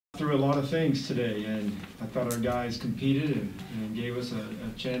through a lot of things today, and I thought our guys competed and gave us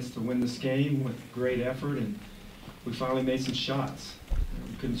a chance to win this game with great effort, and we finally made some shots.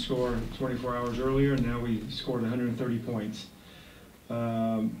 We couldn't score 24 hours earlier, and now we scored 130 points.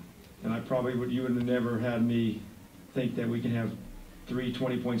 And I probably you would have never had me think that we can have 3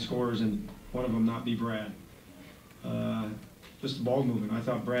 20-point scorers and one of them not be Brad. Just the ball movement. I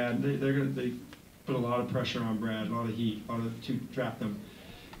thought Brad, they put a lot of pressure on Brad, a lot of heat, to trap them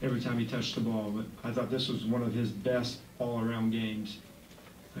every time he touched the ball. But I thought this was one of his best all-around games.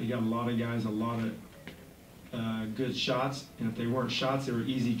 He got a lot of guys, a lot of good shots, and if they weren't shots, they were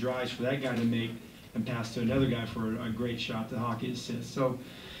easy drives for that guy to make and pass to another guy for a great shot, the hockey assist. So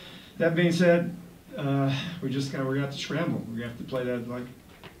that being said, we're going to have to scramble. We're going to have to play that like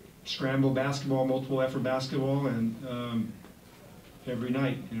scramble basketball, multiple effort basketball, and every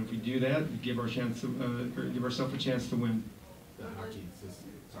night. And if we do that, we give ourselves a chance to win. The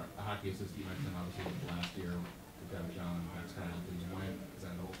hockey assist you mentioned obviously last year. We've got John. That's kind of how things went. Is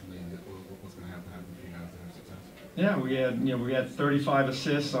that ultimately what's going to have to happen for you guys to have success? Yeah, we had 35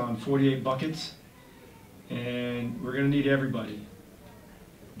 assists on 48 buckets, and we're going to need everybody.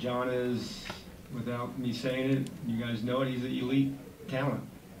 John is, without me saying it, you guys know it, he's an elite talent.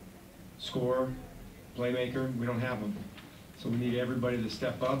 Scorer, playmaker, we don't have them. So we need everybody to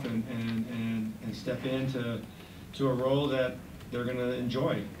step up and step into a role that they're going to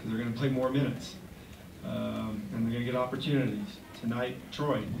enjoy, because they're going to play more minutes. And they're going to get opportunities. Tonight,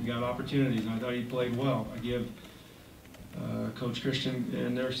 Troy, he got opportunities, and I thought he played well. I give Coach Christian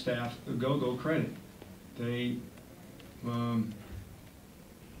and their staff the go credit. They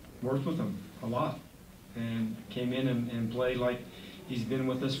worked with him a lot and came in and played like he's been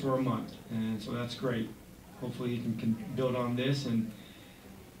with us for a month, and so that's great. Hopefully he can build on this and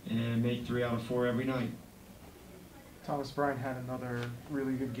make 3 out of 4 every night. Thomas Bryant had another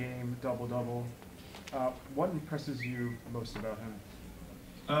really good game, double-double. What impresses you most about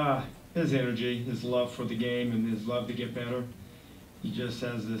him? His energy, his love for the game, and his love to get better. He just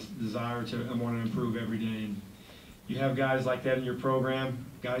has this desire to want to improve every day. And you have guys like that in your program,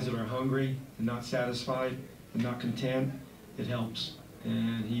 guys that are hungry and not satisfied and not content, it helps.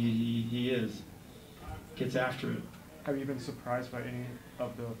 And he gets after it. Have you been surprised by any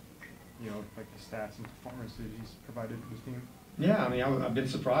of the, like the stats and performances he's provided to his team? Yeah, I mean, I've been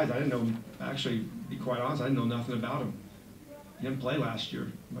surprised. I didn't know, actually, to be quite honest, I didn't know nothing about him. He didn't play last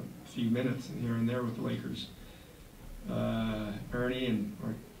year, but a few minutes here and there with the Lakers. Ernie and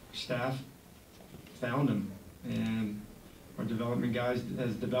our staff found him, and our development guys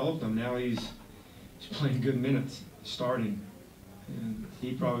has developed him. Now he's playing good minutes, starting. And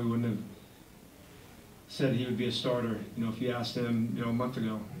he probably wouldn't have said he would be a starter, if you asked him, a month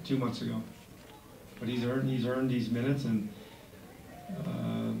ago, 2 months ago. But he's earned these minutes, and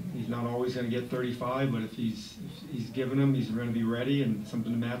he's not always going to get 35. But if he's given them, he's going to be ready, and some of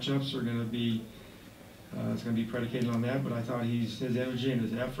the matchups are going to be it's going to be predicated on that. But I thought his energy and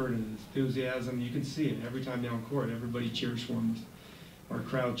his effort and his enthusiasm, you can see it every time down court. Everybody cheers for him. Our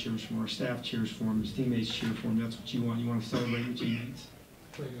crowd cheers for him. Our staff cheers for him. His teammates cheer for him. That's what you want. You want to celebrate your teammates.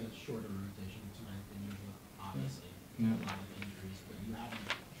 Played a shorter rotation tonight than usual, obviously. Yeah. A lot of injuries, but you haven't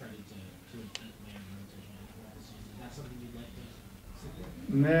tried to a man rotation after the season. Is that something you'd like to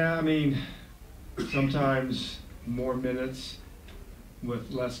see? Nah, I mean, sometimes more minutes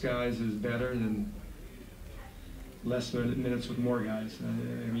with less guys is better than less minutes with more guys. I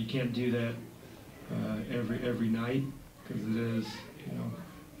mean, you can't do that every night, because it is,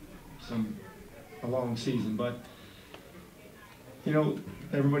 a long season. But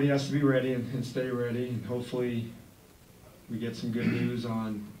everybody has to be ready and stay ready, and hopefully we get some good news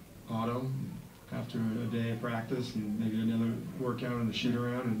on Otto after a day of practice, and maybe another workout and a shoot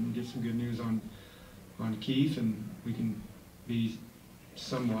around, and get some good news on Keith, and we can be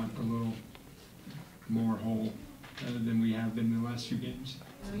somewhat a little more whole than we have been in the last few games.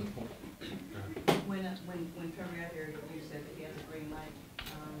 When Trevor got here, you said that he has a green light.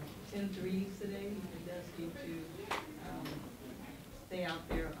 10 threes today. He does need to stay out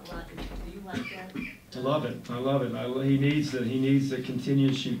there a lot. Do you like that? I love it. He needs to continue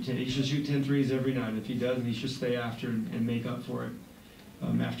to shoot 10. He should shoot 10 threes every night. If he doesn't, he should stay after and make up for it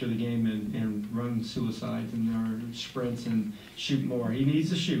after the game and run suicides and our sprints and shoot more. He needs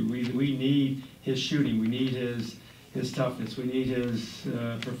to shoot. We need his shooting. We need his toughness. We need his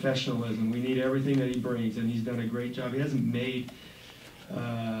professionalism. We need everything that he brings, and he's done a great job. He hasn't made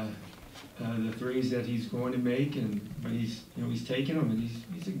the threes that he's going to make, but he's taking them, and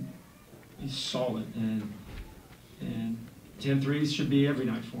he's solid, and 10 threes should be every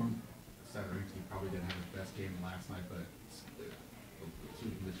night for him. Saturday, he probably didn't have his best game last night, but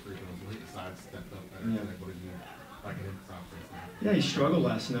shooting this free side stepped up better Yeah. today. What did you like him stop this? Yeah, he struggled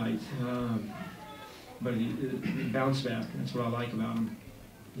last night, but he bounced back. That's what I like about him.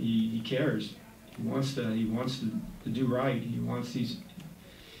 He cares. He wants to do right.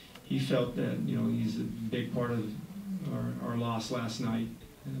 He felt that, you know, he's a big part of our loss last night,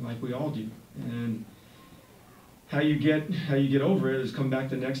 like we all do. And how you get over it is come back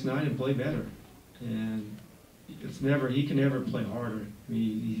the next night and play better. And he can never play harder. I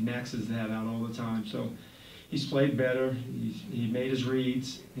mean, he maxes that out all the time. So he's played better. He made his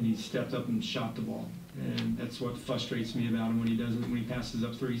reads and he stepped up and shot the ball. And that's what frustrates me about him when he passes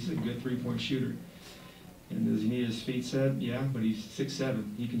up three. He's a good three-point shooter. And does he need his feet set? Yeah, but he's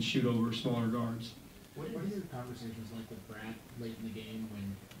 6'7". He can shoot over smaller guards. What are your conversations like with Brad late in the game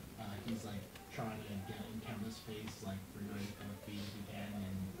when he's like trying to get in Kemba's face, like for 94 feet if he can,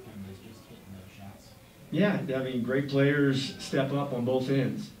 and Kemba's just hitting those shots? Yeah, I mean, great players step up on both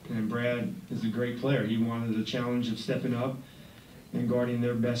ends, and Brad is a great player. He wanted the challenge of stepping up and guarding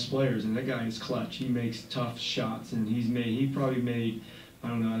their best players, and that guy is clutch. He makes tough shots, and he probably made, I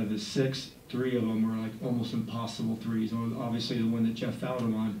don't know, out of the 6, 3 of them were like almost impossible threes. Obviously, the one that Jeff fouled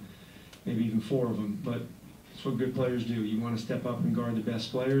him on, maybe even 4 of them. But that's what good players do. You want to step up and guard the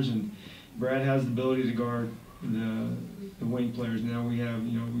best players, and Brad has the ability to guard the wing players. Now we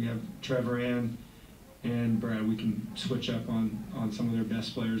have Trevor and Brad. We can switch up on some of their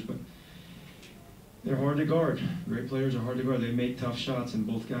best players, but they're hard to guard. Great players are hard to guard. They make tough shots, and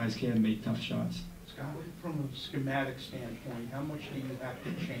both guys can make tough shots. Scott, from a schematic standpoint, how much do you have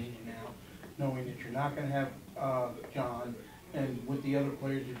to change now, knowing that you're not going to have John, and with the other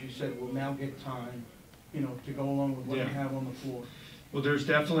players that you said will now get time, you know, to go along with what you have on the floor? Well, there's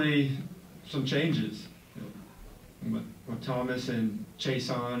definitely some changes. With Thomas and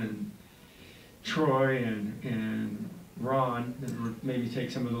Chason and Troy and Ron, that would maybe take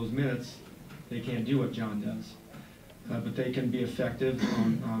some of those minutes. They can't do what John does, but they can be effective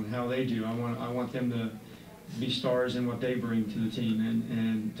on how they do. I want them to be stars in what they bring to the team,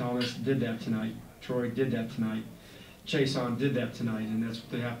 and Thomas did that tonight. Troy did that tonight. Chason did that tonight, and that's what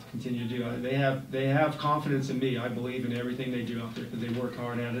they have to continue to do. They have confidence in me. I believe in everything they do out there because they work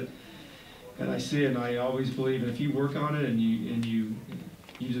hard at it, and I see it. And I always believe, if you work on it and you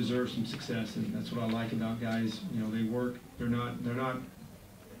deserve some success, and that's what I like about guys. You know, they work. They're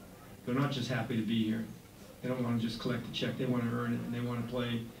not just happy to be here. They don't want to just collect a check. They want to earn it, and they want to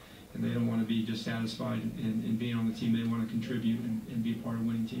play, and they don't want to be just satisfied in being on the team. They want to contribute and be a part of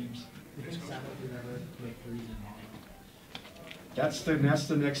winning teams. You think Sabo could ever make threes in Hall? That's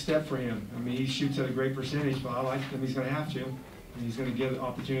the next step for him. I mean, he shoots at a great percentage, but I like him. He's going to have to. And he's going to get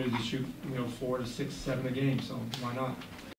opportunities to shoot, 4 to 6, 7 a game. So why not?